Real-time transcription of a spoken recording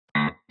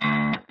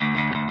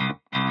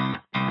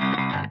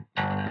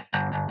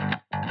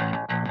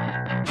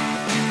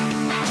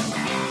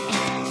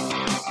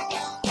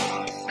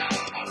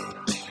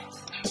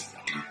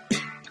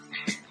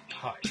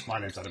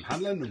name's Adam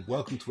Hanlon and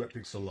welcome to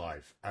Wetpixel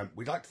Live.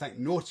 We'd like to thank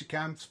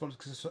Nauticam for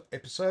sponsoring this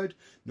episode.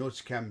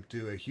 Nauticam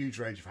do a huge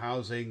range of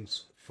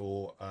housings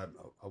for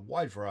a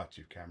wide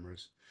variety of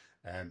cameras.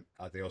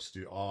 They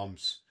also do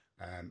arms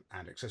and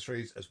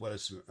accessories, as well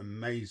as some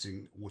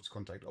amazing water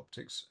contact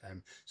optics.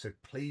 So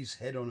please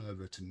head on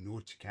over to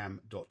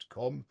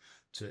nauticam.com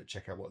to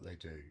check out what they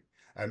do.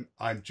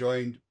 I'm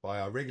joined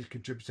by our regular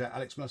contributor,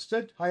 Alex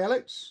Mustard. Hi,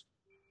 Alex.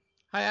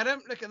 Hi,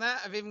 Adam. Look at that.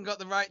 I've even got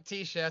the right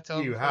T-shirt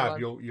on. You have.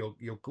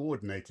 You're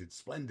coordinated.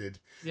 Splendid.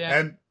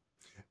 Yeah.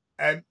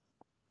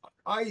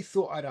 I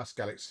thought I'd ask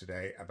Alex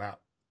today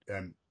about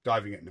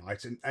diving at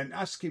night and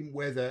ask him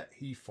whether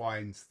he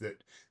finds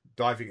that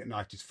diving at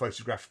night is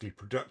photographically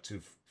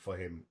productive for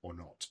him or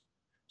not.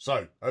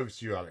 So, over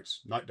to you, Alex.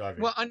 Night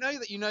diving. Well, I know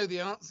that you know the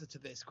answer to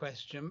this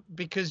question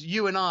because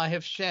you and I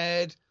have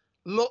shared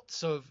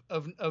lots of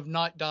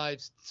night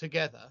dives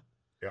together.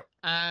 Yep.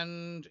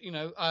 And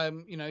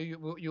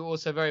you're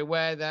also very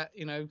aware that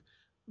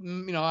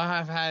I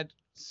have had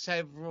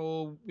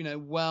several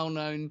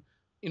well-known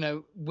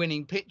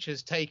winning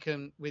pictures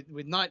taken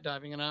with night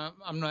diving,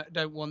 and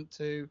don't want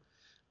to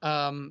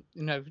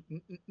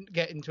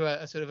get into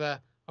a sort of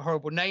a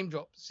horrible name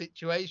drop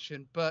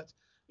situation, but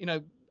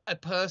a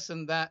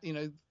person that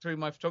through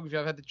my photography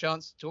I've had the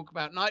chance to talk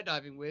about night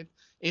diving with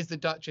is the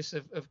Duchess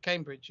of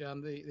Cambridge,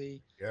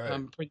 the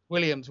Prince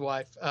William's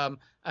wife,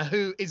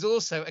 who is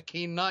also a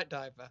keen night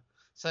diver.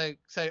 So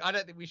I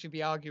don't think we should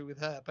be arguing with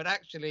her, but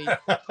actually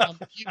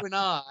you and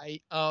I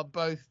are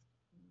both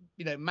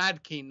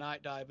mad keen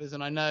night divers,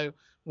 and I know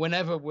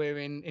whenever we're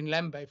in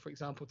Lembe, for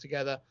example,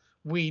 together,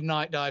 we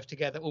night dive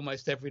together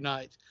almost every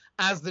night.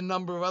 As the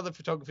number of other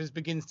photographers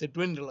begins to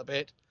dwindle a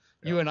bit,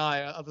 you and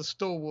I are the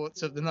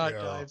stalwarts of the night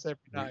dives every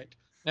night.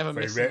 Never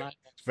miss a night.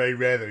 It's very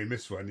rare that we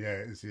miss one.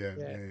 Yeah,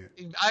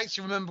 I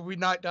actually remember we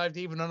night dived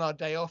even on our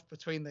day off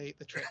between the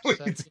trips.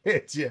 We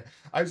did, yeah.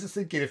 I was just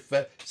thinking if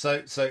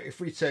if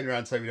we turn around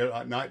and say we don't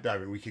like night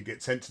diving, we could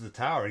get sent to the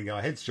tower and get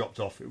our heads chopped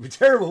off. It would be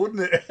terrible,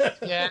 wouldn't it?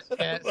 Yeah.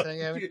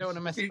 So we don't want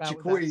to mess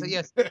about with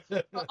that.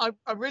 So yes,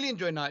 I really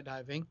enjoy night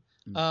diving.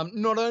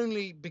 Not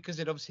only because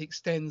it obviously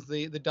extends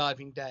the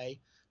diving day,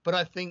 but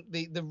I think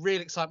the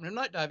real excitement of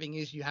night diving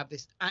is you have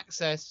this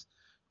access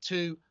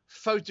to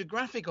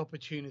photographic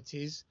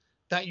opportunities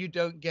that you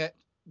don't get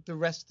the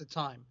rest of the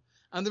time.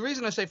 And the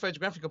reason I say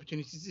photographic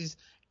opportunities is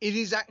it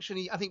is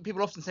actually, I think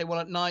people often say, well,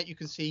 at night you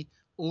can see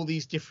all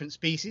these different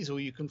species, or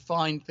you can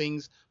find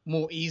things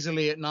more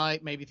easily at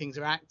night. Maybe things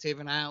are active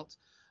and out.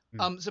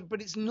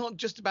 But it's not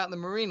just about the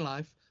marine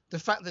life. The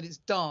fact that it's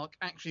dark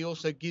actually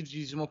also gives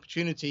you some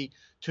opportunity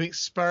to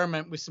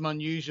experiment with some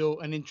unusual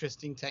and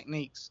interesting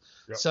techniques.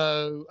 Yep.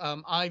 So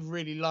I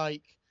really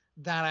like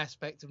that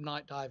aspect of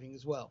night diving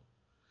as well.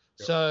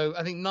 Yep. So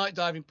I think night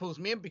diving pulls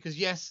me in because,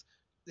 yes,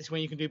 it's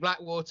when you can do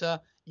black water.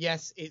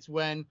 Yes, it's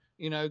when,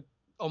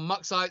 on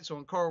muck sites or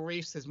on coral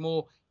reefs, there's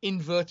more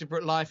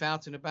invertebrate life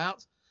out and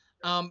about.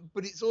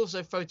 But it's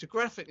also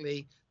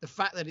photographically, the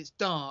fact that it's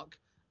dark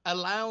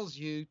allows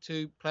you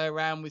to play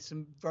around with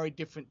some very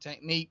different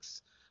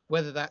techniques,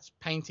 whether that's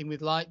painting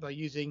with light by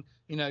using,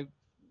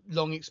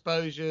 long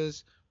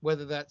exposures,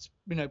 whether that's,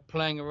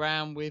 playing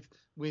around with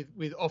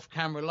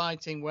off-camera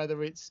lighting,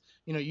 whether it's,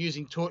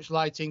 using torch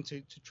lighting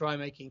to try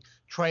making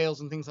trails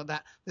and things like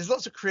that. There's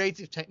lots of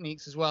creative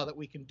techniques as well that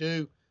we can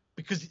do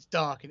because it's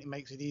dark and it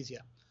makes it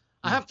easier.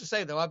 I have to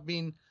say, though,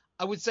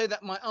 I would say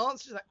that my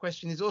answer to that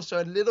question is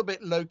also a little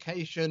bit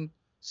location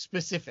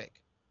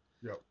specific.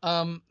 Yep.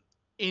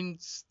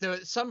 There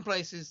are some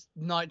places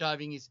night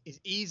diving is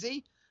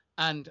easy,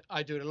 and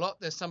I do it a lot.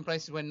 There's some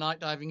places where night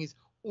diving is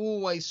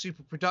always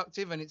super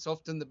productive and it's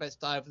often the best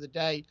dive of the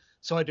day,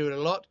 so I do it a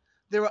lot.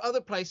 There are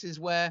other places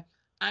where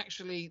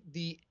actually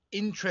the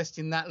interest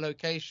in that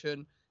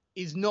location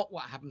is not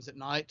what happens at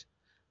night,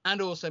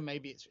 and also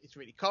maybe it's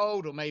really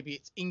cold, or maybe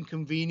it's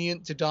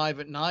inconvenient to dive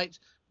at night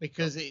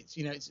because it's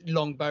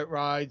long boat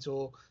rides,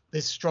 or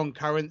there's strong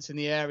currents in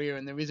the area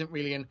and there isn't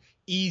really an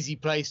easy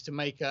place to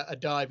make a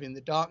dive in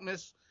the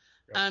darkness.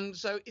 And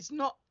so it's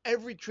not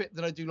every trip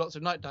that I do lots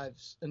of night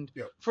dives. And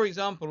for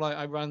example,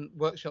 I run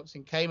workshops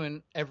in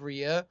Cayman every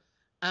year,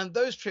 and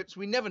those trips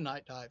we never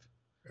night dive.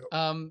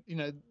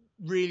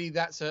 Really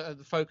that's the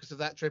focus of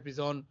that trip is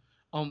on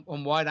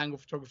wide angle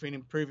photography and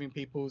improving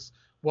people's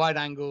wide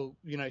angle,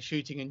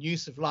 shooting and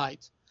use of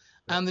light.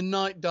 And the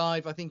night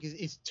dive, I think,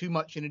 is too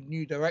much in a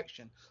new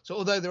direction. So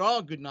although there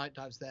are good night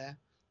dives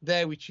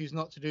there we choose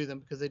not to do them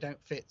because they don't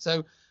fit.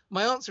 So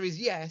my answer is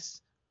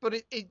yes.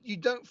 But you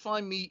don't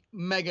find me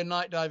mega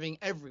night diving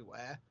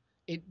everywhere.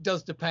 It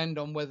does depend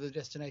on whether the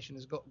destination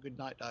has got good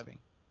night diving.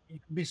 You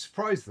can be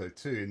surprised, though,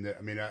 too, in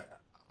that,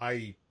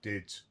 I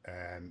did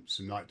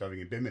some night diving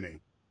in Bimini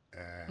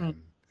a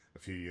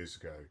few years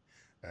ago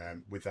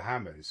with the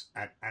hammers.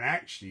 And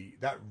actually,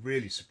 that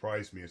really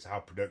surprised me as to how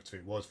productive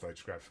it was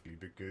photographically,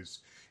 because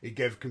it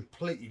gave a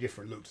completely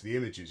different look to the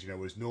images,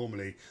 whereas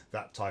normally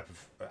that type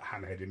of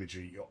hammerhead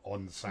imagery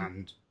on the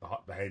sand,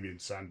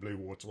 Bahamian sand, blue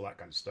water, all that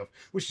kind of stuff,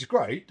 which is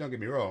great, don't get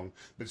me wrong,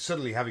 but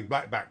suddenly having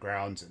black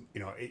backgrounds, and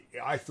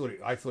I thought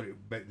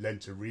it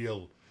lent a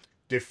real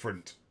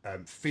different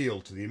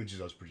feel to the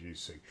images I was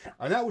producing,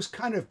 and that was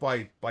kind of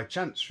by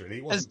chance, really.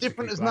 It wasn't as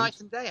different as planned.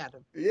 night and day,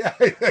 Adam. Yeah,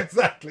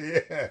 exactly.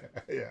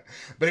 Yeah.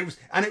 But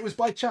it was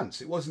by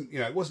chance. It wasn't,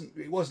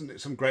 it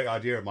wasn't some great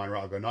idea of mine.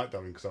 Right, I'll go night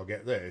diving because I'll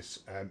get this,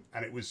 and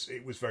it was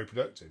very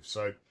productive.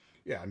 So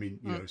yeah, I mean,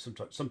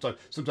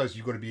 sometimes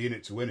you've got to be in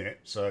it to win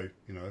it. So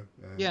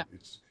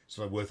it's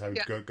worth having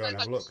to go and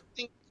have a look.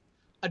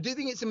 I do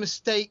think it's a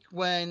mistake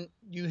when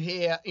you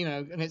hear,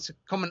 and it's a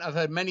comment I've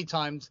heard many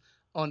times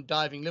on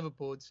diving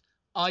liveaboards.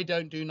 I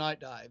don't do night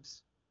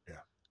dives.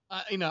 Yeah.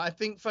 I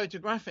think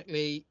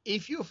photographically,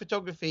 if your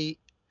photography,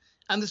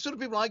 and the sort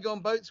of people I go on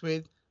boats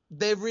with,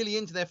 they're really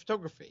into their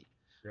photography.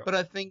 Yeah. But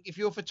I think if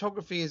your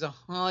photography is a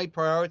high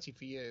priority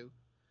for you,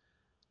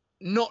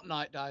 not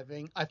night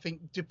diving, I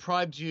think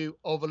deprives you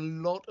of a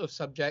lot of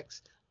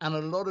subjects and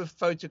a lot of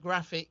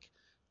photographic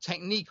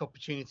technique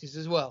opportunities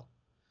as well.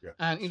 Yeah.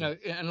 And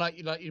and like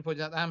you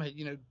pointed out, the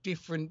hammerhead,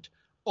 different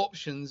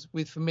options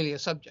with familiar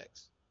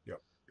subjects. Yeah.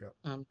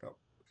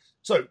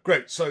 So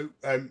great. So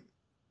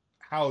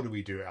how do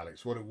we do it,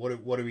 Alex? What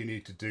do we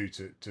need to do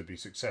to be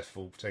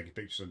successful taking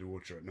pictures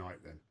underwater at night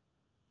then?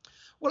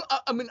 Well,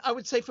 I mean, I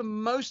would say for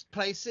most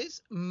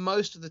places,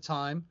 most of the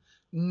time,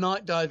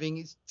 night diving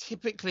is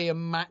typically a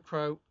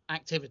macro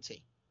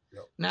activity.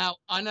 Yep. Now,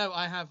 I know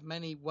I have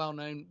many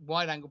well-known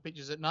wide-angle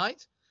pictures at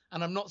night,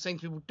 and I'm not saying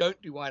people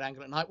don't do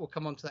wide-angle at night. We'll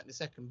come on to that in a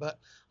second. But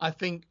I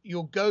think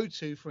your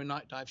go-to for a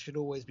night dive should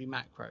always be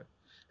macro. Yep.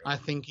 I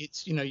think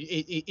it's,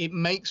 it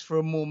makes for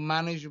a more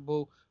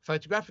manageable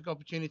photographic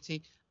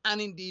opportunity, and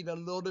indeed a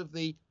lot of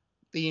the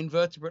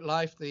invertebrate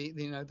life,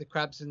 the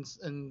crabs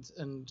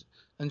and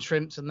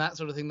shrimps and that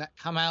sort of thing that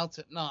come out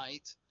at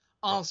night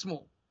are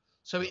small.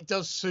 So it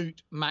does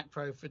suit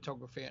macro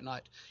photography at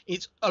night.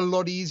 It's a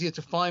lot easier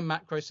to find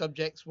macro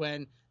subjects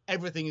when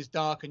everything is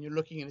dark and you're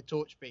looking in a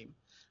torch beam.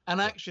 And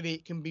actually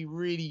it can be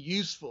really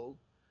useful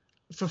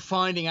for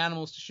finding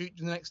animals to shoot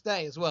the next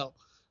day as well.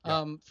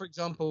 Yeah. For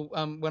example,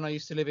 when I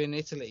used to live in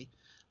Italy,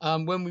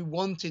 when we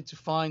wanted to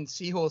find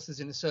seahorses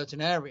in a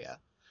certain area,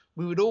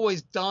 we would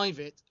always dive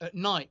it at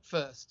night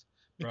first,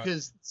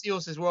 because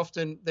seahorses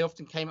often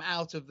came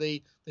out of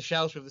the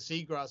shelter of the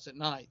seagrass at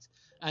night,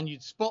 and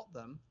you'd spot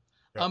them.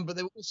 Yeah. But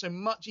they were also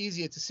much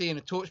easier to see in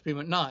a torch beam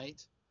at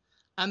night.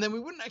 And then we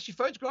wouldn't actually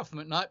photograph them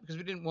at night because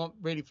we didn't want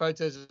really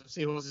photos of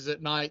seahorses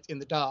at night in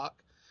the dark.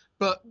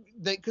 But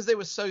because they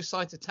were so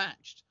sight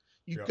attached,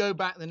 you'd go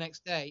back the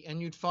next day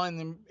and you'd find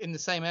them in the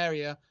same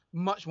area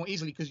much more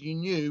easily, because you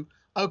knew,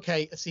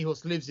 okay, a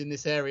seahorse lives in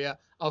this area,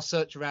 I'll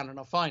search around and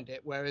I'll find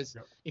it. Whereas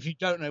if you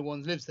don't know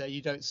one lives there,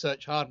 you don't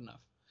search hard enough.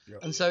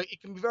 And so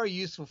it can be very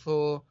useful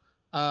for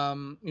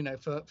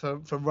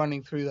for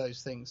running through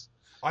those things.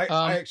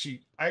 I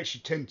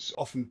actually tend to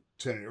often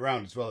turn it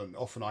around as well, and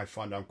often I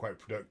find I'm quite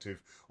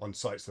productive on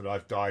sites that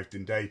I've dived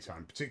in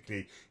daytime,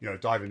 particularly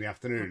dive in the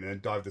afternoon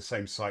and dive the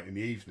same site in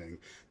the evening,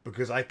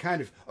 because I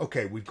kind of,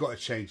 we've got a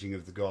changing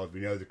of the guard, we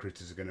know the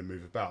critters are going to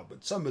move about,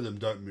 but some of them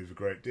don't move a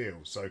great deal,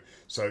 so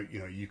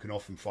you can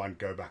often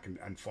go back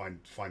and find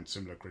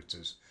similar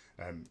critters,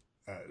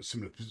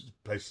 similar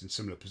places in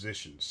similar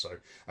positions. So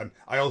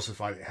I also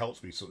find it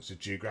helps me sort of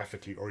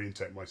geographically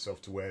orientate myself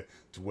to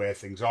where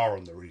things are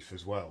on the reef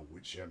as well,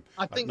 which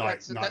I think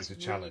night that's is a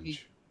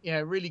challenge.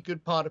 Really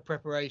good part of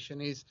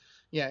preparation is,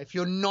 if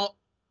you're not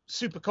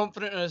super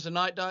confident as a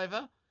night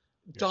diver,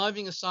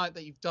 diving a site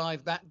that you've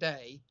dived that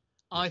day,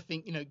 I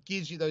think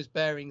gives you those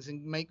bearings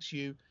and makes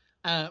you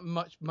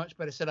much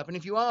better set up. And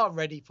if you are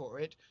ready for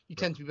it, you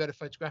tend to be better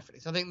photographically.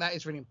 So I think that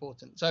is really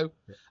important. So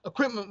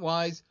equipment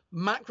wise,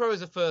 macro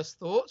is a first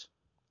thought.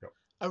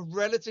 A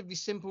relatively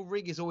simple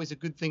rig is always a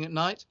good thing at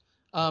night.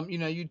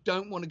 You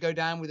don't want to go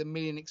down with a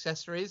million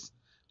accessories.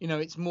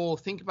 It's more,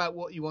 think about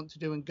what you want to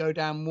do and go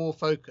down more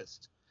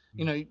focused.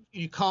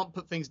 You can't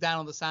put things down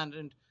on the sand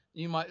and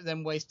you might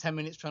then waste 10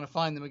 minutes trying to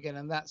find them again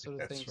and that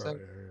sort of thing. Right,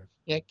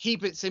 so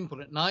keep it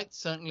simple at night.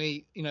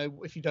 Certainly,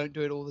 if you don't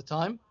do it all the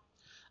time.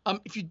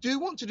 If you do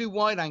want to do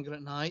wide angle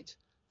at night,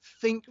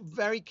 think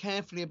very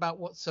carefully about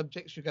what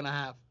subjects you're going to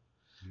have.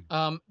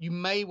 You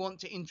may want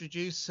to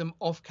introduce some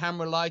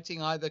off-camera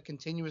lighting, either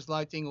continuous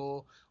lighting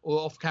or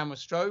off-camera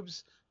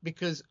strobes,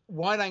 because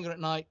wide angle at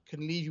night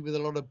can leave you with a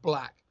lot of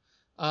black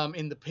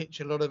in the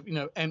picture, a lot of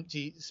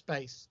empty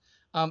space.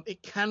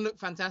 It can look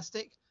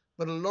fantastic,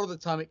 but a lot of the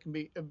time it can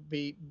be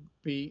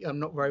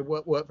not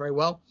work very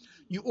well.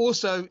 You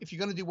also, if you're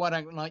going to do wide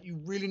angle at night,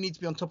 you really need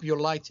to be on top of your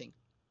lighting.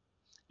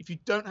 If you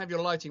don't have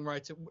your lighting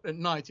right at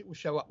night, it will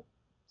show up.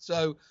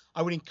 So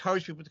I would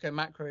encourage people to go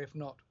macro if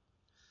not.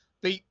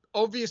 The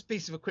obvious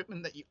piece of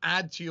equipment that you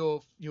add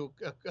to your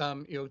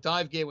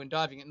dive gear when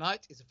diving at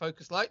night is a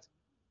focus light.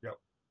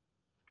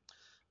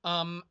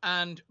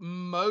 And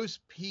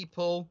most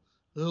people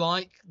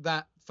like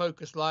that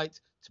focus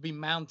light to be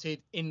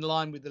mounted in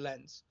line with the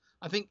lens.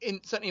 I think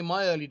certainly in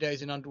my early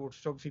days in underwater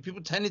photography,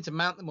 people tended to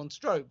mount them on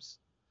strobes.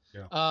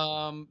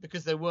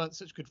 Because there weren't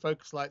such good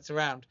focus lights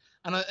around,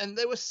 and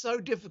they were so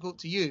difficult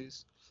to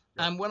use.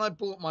 And when I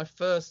bought my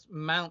first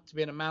mount to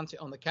be able to mount it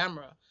on the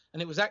camera,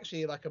 and it was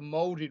actually like a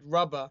molded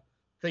rubber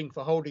thing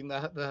for holding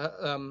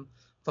the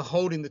for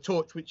holding the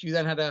torch, which you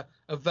then had a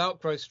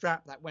Velcro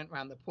strap that went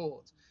around the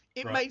port.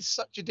 It made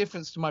such a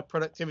difference to my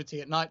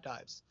productivity at night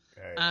dives.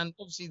 And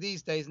obviously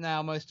these days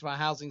now, most of our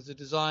housings are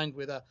designed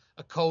with a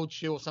cold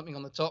shoe or something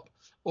on the top,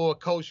 or a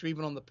cold shoe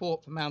even on the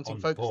port for mounting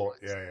focus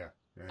lights.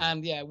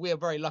 And yeah, we are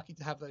very lucky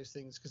to have those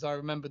things, because I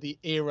remember the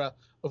era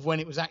of when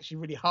it was actually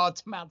really hard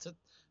to mount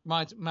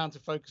a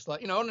focus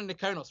light. On a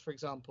Nikonos, for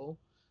example,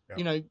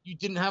 you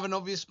didn't have an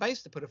obvious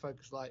space to put a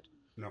focus light.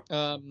 No.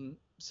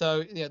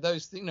 So yeah,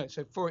 those things.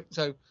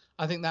 So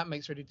I think that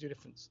makes really a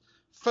difference.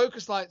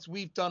 Focus lights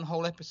we've done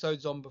whole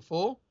episodes on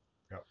before.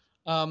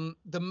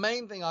 The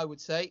main thing I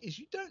would say is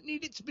you don't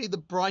need it to be the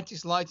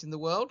brightest light in the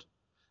world,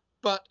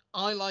 but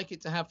I like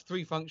it to have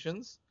 3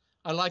 functions.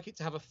 I like it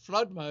to have a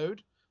flood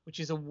mode, which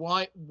is a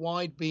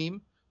wide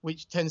beam,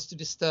 which tends to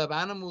disturb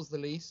animals the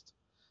least.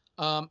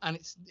 And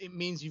it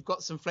means you've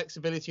got some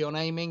flexibility on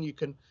aiming. You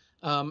can,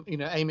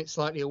 aim it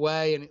slightly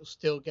away and it will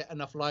still get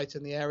enough light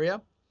in the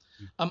area.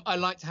 I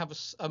like to have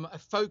a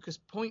focus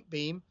point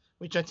beam,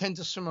 which I tend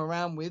to swim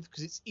around with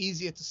because it's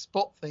easier to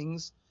spot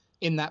things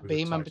in that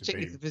beam, and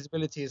particularly if the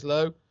visibility is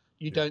low,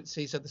 you don't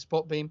see, so the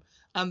spot beam.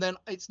 And then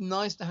it's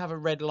nice to have a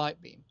red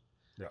light beam.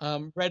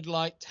 Red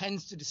light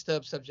tends to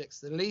disturb subjects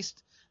the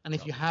least, and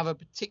if you have a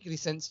particularly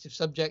sensitive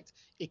subject,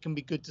 it can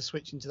be good to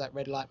switch into that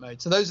red light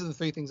mode. So those are the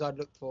 3 things I'd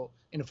look for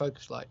in a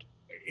focus light.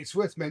 It's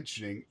worth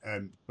mentioning,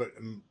 but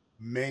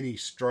many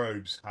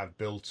strobes have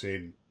built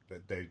in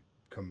that they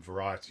come a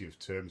variety of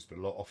terms, but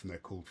often they're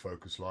called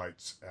focus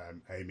lights,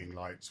 aiming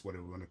lights,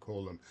 whatever we want to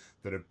call them,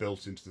 that are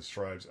built into the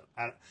strobes.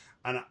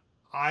 And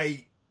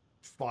I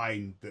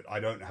find that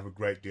I don't have a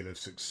great deal of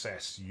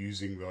success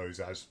using those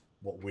as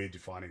what we're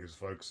defining as a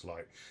focus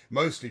light,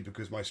 mostly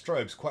because my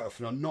strobes quite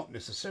often are not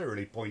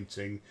necessarily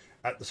pointing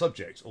at the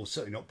subject, or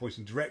certainly not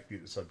pointing directly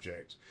at the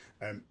subject.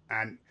 And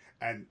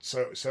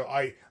so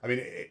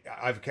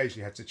I've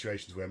occasionally had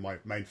situations where my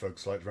main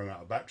focus light run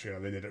out of battery and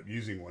I've ended up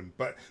using one,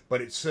 but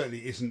it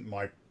certainly isn't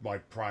my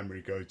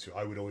primary go-to.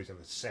 I would always have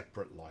a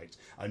separate light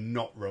and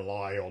not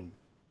rely on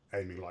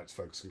aiming lights,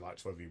 focusing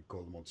lights, whatever you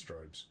call them, on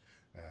strobes.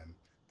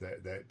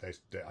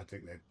 I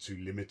think they're too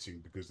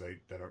limiting because they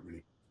don't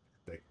really.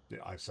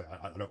 I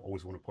don't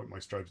always want to point my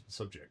strobes at the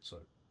subject. So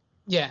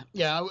yeah,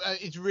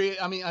 it's really.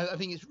 I mean, I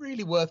think it's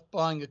really worth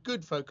buying a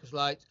good focus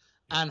light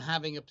and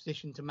having a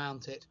position to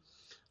mount it.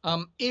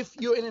 If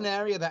you're in an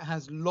area that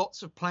has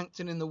lots of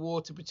plankton in the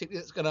water, particularly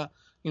that's going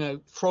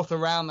to, froth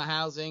around the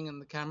housing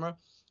and the camera,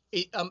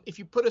 if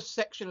you put a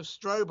section of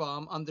strobe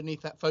arm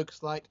underneath that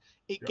focus light,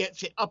 it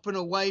gets it up and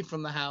away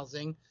from the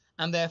housing,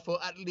 and therefore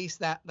at least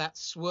that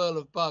swirl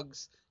of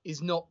bugs is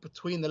not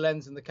between the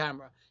lens and the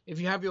camera. If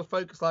you have your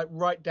focus light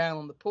right down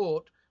on the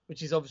port,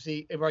 which is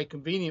obviously a very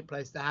convenient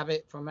place to have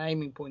it from an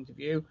aiming point of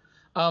view,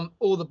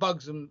 all the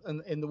bugs in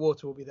the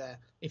water will be there.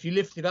 If you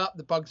lift it up,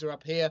 the bugs are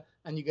up here,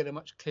 and you get a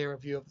much clearer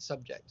view of the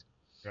subject.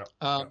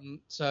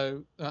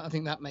 So I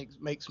think that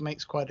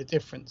makes quite a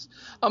difference.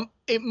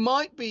 It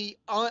might be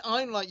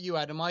I'm like you,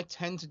 Adam. I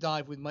tend to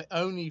dive with my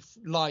only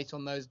light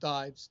on those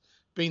dives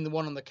being the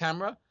one on the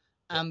camera,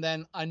 and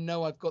then I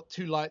know I've got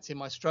 2 lights in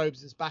my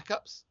strobes as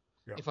backups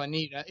if I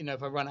need it,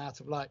 if I run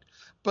out of light.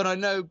 But I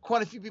know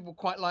quite a few people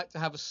quite like to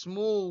have a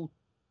small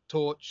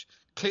torch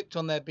clipped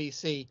on their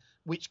BC,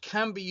 which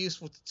can be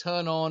useful to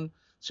turn on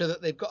so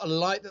that they've got a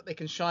light that they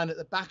can shine at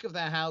the back of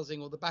their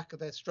housing or the back of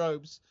their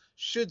strobes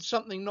should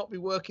something not be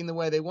working the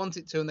way they want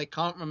it to and they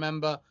can't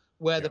remember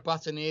where the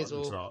button is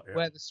or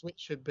where the switch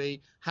should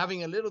be.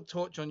 Having a little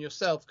torch on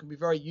yourself can be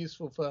very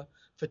useful for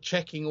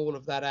checking all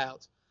of that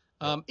out.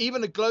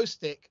 Even a glow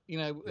stick,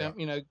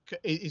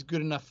 is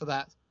good enough for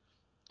that.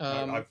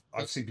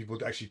 I've seen people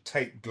actually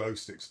tape glow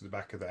sticks to the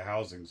back of their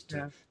housings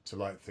to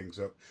light things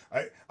up.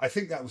 I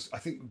think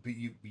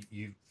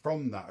you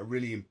from that, a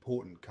really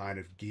important kind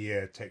of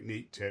gear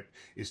technique tip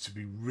is to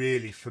be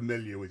really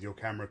familiar with your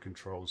camera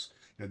controls.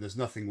 There's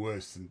nothing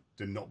worse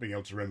than not being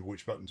able to remember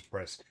which button to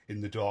press in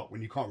the dark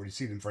when you can't really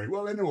see them very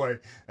well anyway.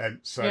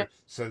 So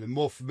the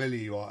more familiar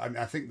you are,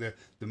 I think the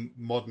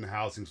modern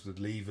housings with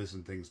levers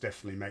and things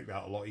definitely make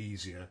that a lot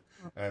easier.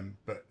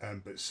 But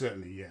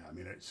certainly,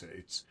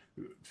 it's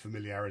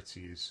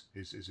familiarity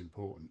is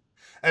important.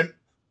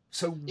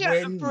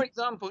 For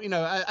example,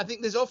 I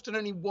think there's often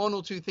only 1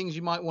 or 2 things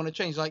you might want to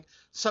change. Like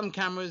some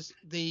cameras,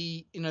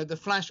 the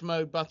flash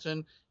mode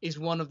button is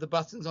one of the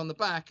buttons on the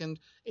back, and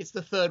it's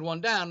the 3rd one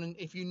down. And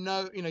if you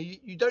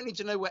don't need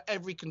to know where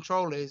every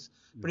control is,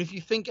 but if you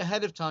think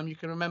ahead of time, you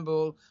can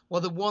remember,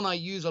 well, the one I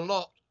use a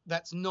lot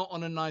that's not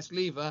on a nice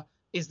lever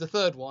is the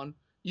 3rd one.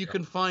 You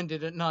can find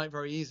it at night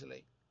very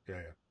easily. Yeah,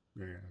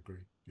 I agree.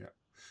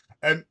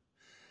 Yeah.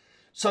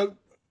 So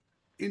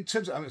in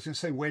terms of, I was going to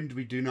say, when do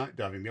we do night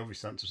diving? The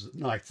obvious answer is at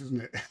night,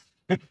 isn't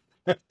it?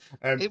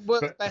 It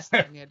works best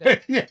then,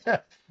 yeah.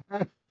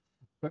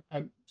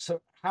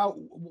 So how?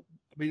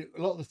 I mean,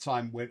 a lot of the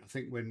time,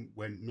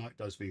 when night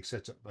dives being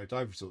set up by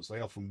dive resorts,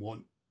 they often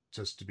want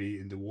us to be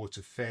in the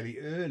water fairly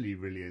early,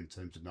 really, in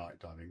terms of night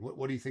diving.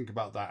 What do you think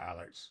about that,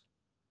 Alex?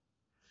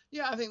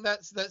 Yeah, I think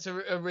that's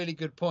a really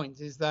good point.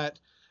 Is that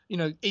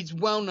it's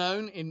well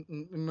known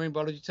in marine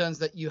biology terms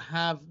that you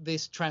have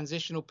this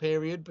transitional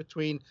period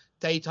between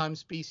daytime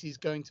species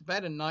going to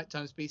bed and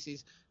nighttime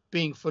species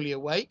being fully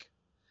awake.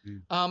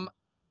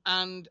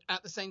 And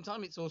at the same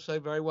time, it's also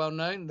very well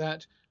known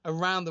that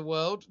around the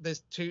world,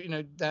 there's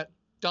that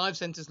dive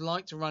centers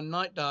like to run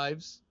night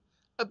dives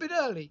a bit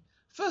early.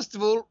 First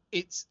of all,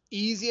 it's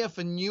easier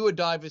for newer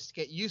divers to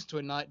get used to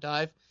a night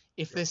dive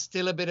if there's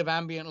still a bit of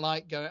ambient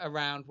light going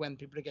around when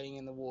people are getting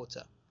in the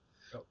water.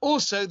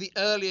 Also, the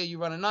earlier you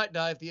run a night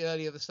dive, the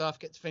earlier the staff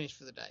gets finished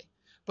for the day.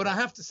 But I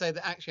have to say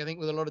that actually, I think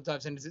with a lot of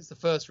dive centers, it's the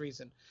first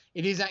reason.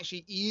 It is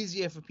actually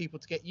easier for people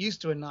to get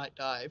used to a night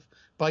dive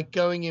by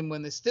going in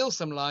when there's still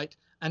some light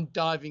and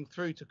diving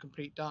through to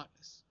complete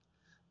darkness.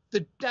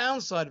 The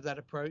downside of that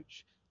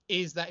approach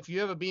is that if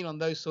you've ever been on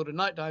those sort of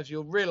night dives,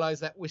 you'll realize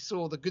that we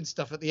saw the good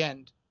stuff at the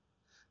end.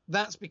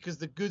 That's because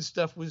the good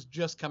stuff was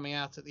just coming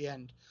out at the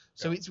end.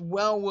 So it's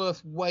well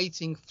worth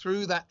waiting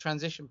through that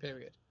transition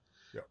period.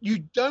 You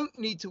don't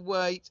need to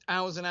wait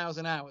hours and hours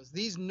and hours.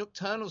 These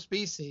nocturnal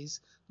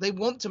species, they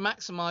want to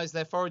maximize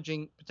their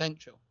foraging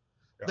potential.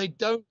 They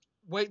don't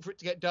wait for it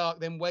to get dark,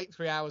 then wait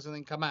 3 hours and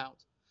then come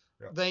out.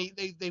 They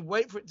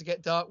wait for it to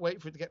get dark,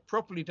 wait for it to get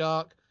properly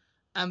dark,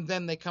 and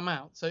then they come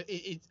out. So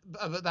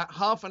that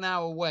half an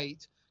hour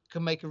wait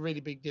can make a really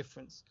big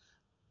difference.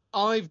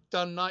 I've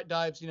done night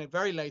dives,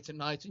 very late at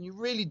night, and you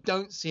really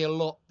don't see a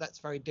lot that's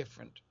very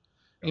different.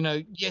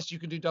 Yes, you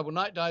can do double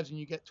night dives and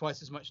you get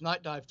twice as much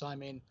night dive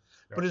time in.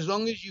 But as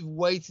long as you've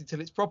waited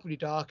till it's properly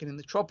dark, and in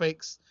the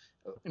tropics,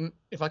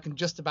 if I can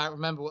just about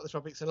remember what the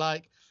tropics are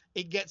like,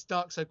 it gets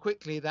dark so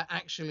quickly that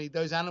actually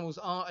those animals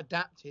are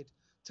adapted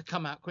to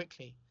come out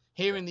quickly.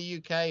 Here in the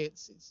UK,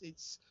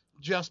 it's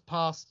just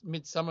past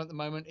midsummer at the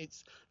moment.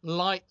 It's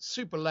light,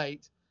 super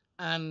late,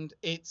 and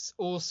it's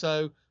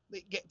also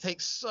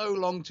takes so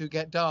long to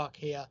get dark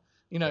here.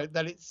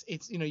 That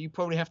it's you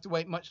probably have to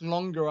wait much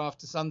longer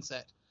after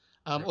sunset.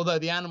 Although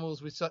the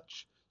animals with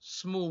such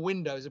small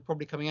windows are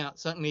probably coming out.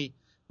 Certainly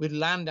with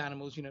land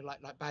animals,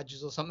 like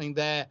badgers or something,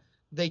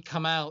 they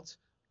come out.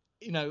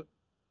 The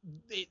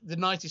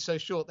night is so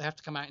short they have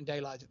to come out in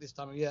daylight at this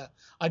time of year.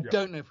 I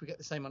don't know if we get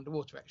the same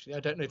underwater. Actually,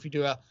 I don't know if you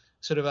do a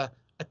sort of a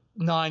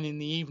 9 in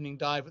the evening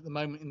dive at the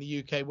moment in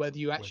the UK, whether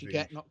you actually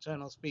get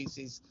nocturnal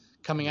species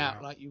coming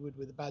out like you would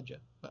with a badger.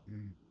 But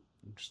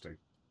interesting.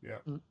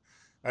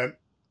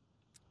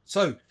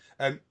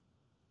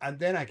 And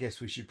then I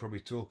guess we should probably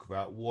talk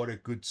about what are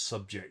good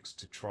subjects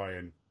to try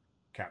and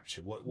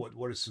capture.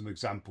 What are some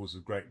examples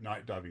of great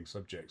night diving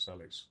subjects,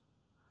 Alex?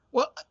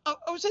 Well, I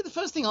would say the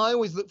first thing I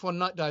always look for in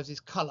night dives is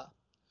color.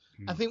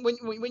 I think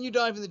when you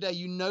dive in the day,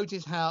 you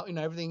notice how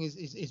everything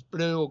is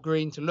blue or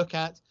green to look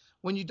at.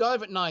 When you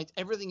dive at night,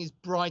 everything is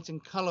bright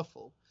and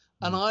colorful,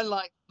 and I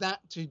like that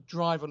to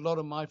drive a lot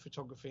of my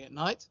photography at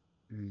night.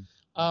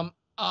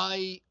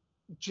 I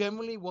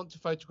generally want to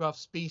photograph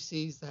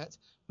species that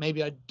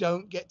maybe I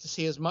don't get to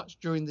see as much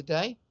during the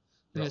day.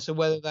 So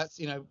whether that's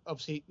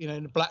obviously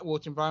in a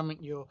blackwater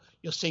environment, you're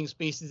seeing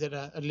species that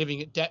are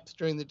living at depth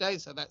during the day,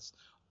 so that's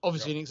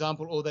obviously an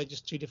example, or they're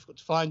just too difficult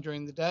to find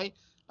during the day.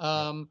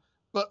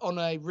 But on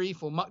a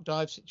reef or muck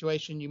dive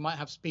situation, you might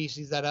have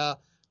species that are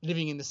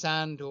living in the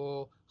sand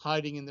or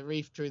hiding in the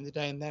reef during the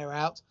day, and they're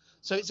out.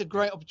 So it's a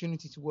great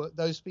opportunity to work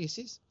those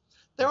species.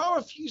 There are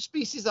a few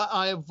species that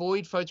I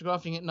avoid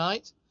photographing at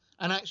night,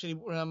 and actually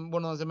one of the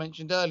ones I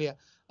mentioned earlier,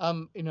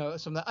 some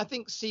that I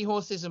think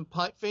seahorses and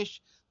pipefish,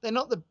 they're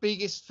not the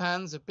biggest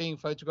fans of being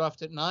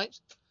photographed at night.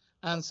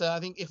 And so I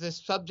think if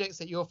there's subjects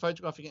that you're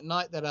photographing at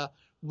night that are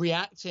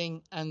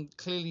reacting and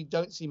clearly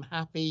don't seem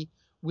happy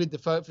with the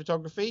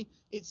photography,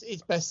 it's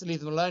best to leave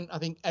them alone. I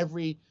think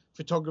every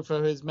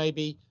photographer has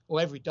maybe,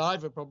 or every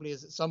diver probably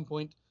has at some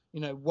point,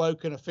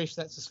 woken a fish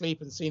that's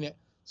asleep and seen it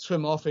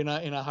swim off in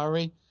a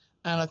hurry.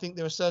 And I think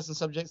there are certain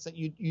subjects that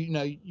you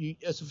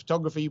as a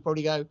photographer, you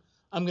probably go,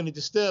 I'm going to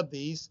disturb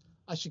these.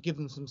 I should give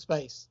them some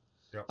space.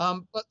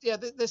 But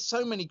there's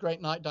so many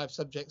great night dive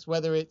subjects,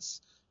 whether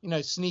it's,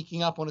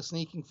 sneaking up on a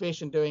sneaking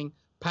fish and doing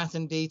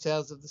pattern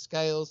details of the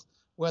scales,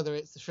 whether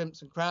it's the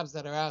shrimps and crabs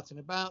that are out and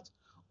about,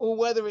 or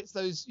whether it's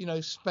those,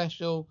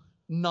 special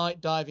night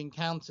dive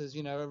encounters,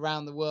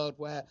 around the world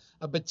where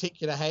a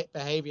particular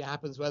behavior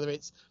happens, whether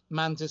it's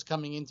mantas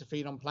coming in to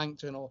feed on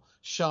plankton or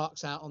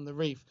sharks out on the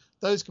reef.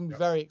 Those can be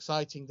very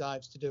exciting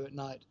dives to do at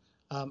night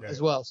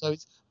as well. So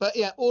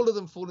all of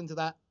them fall into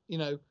that,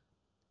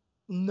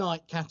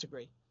 night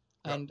category.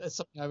 And it's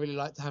something I really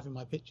like to have in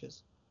my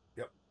pictures.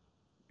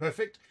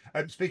 Perfect.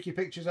 Speaking of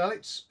pictures,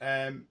 Alex,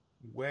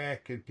 where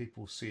can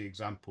people see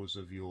examples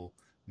of your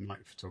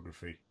night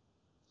photography?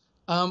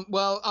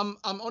 Well, I'm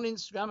on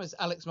Instagram as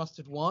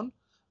AlexMustard1,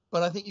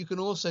 but I think you can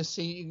also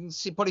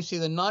probably see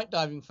the night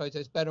diving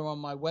photos better on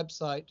my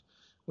website,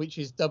 which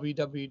is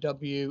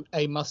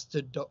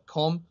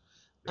www.amustard.com.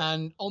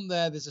 And on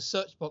there's a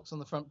search box on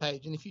the front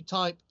page. And if you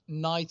type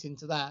night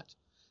into that,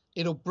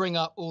 it'll bring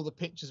up all the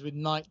pictures with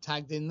night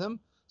tagged in them.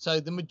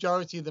 So the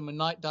majority of them are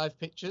night dive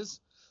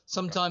pictures.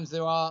 Sometimes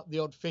there are the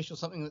odd fish or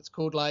something that's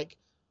called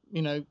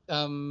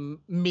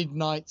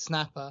midnight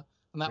snapper,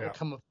 and that will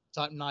come up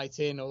type night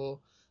in, or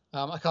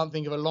I can't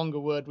think of a longer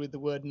word with the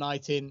word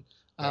night in,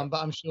 but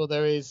I'm sure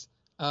there is.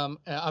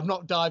 I've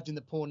not dived in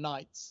the poor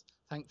nights,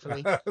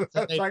 thankfully.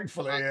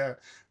 Thankfully, yeah.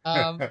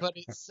 But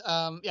it's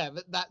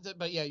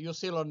but yeah, you'll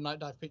see a lot of night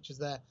dive pictures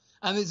there,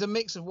 and there's a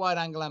mix of wide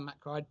angle and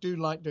macro. I do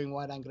like doing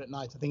wide angle at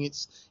night. I think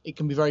it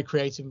can be very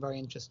creative and very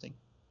interesting.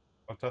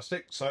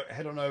 Fantastic. So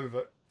head on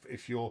over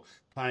if you're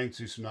planning to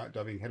do some night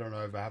diving. Head on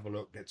over, have a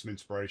look, get some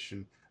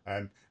inspiration,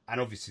 and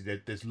obviously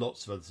there's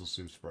lots of other sorts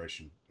of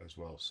inspiration as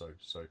well. So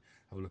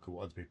have a look at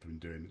what other people are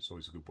doing. It's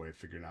always a good way of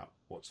figuring out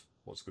what's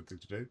a good thing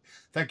to do.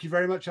 Thank you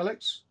very much,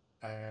 Alex.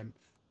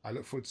 I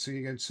look forward to seeing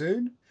you again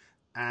soon.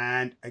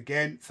 And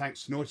again,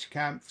 thanks to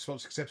NautiCam for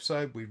sponsoring this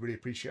episode. We really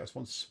appreciate our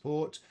sponsor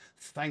support.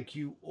 Thank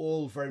you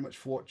all very much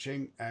for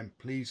watching. And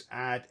please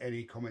add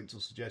any comments or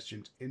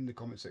suggestions in the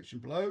comment section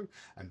below.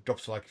 And drop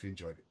us a like if you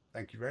enjoyed it.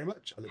 Thank you very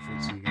much. I look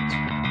forward to seeing you again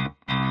soon.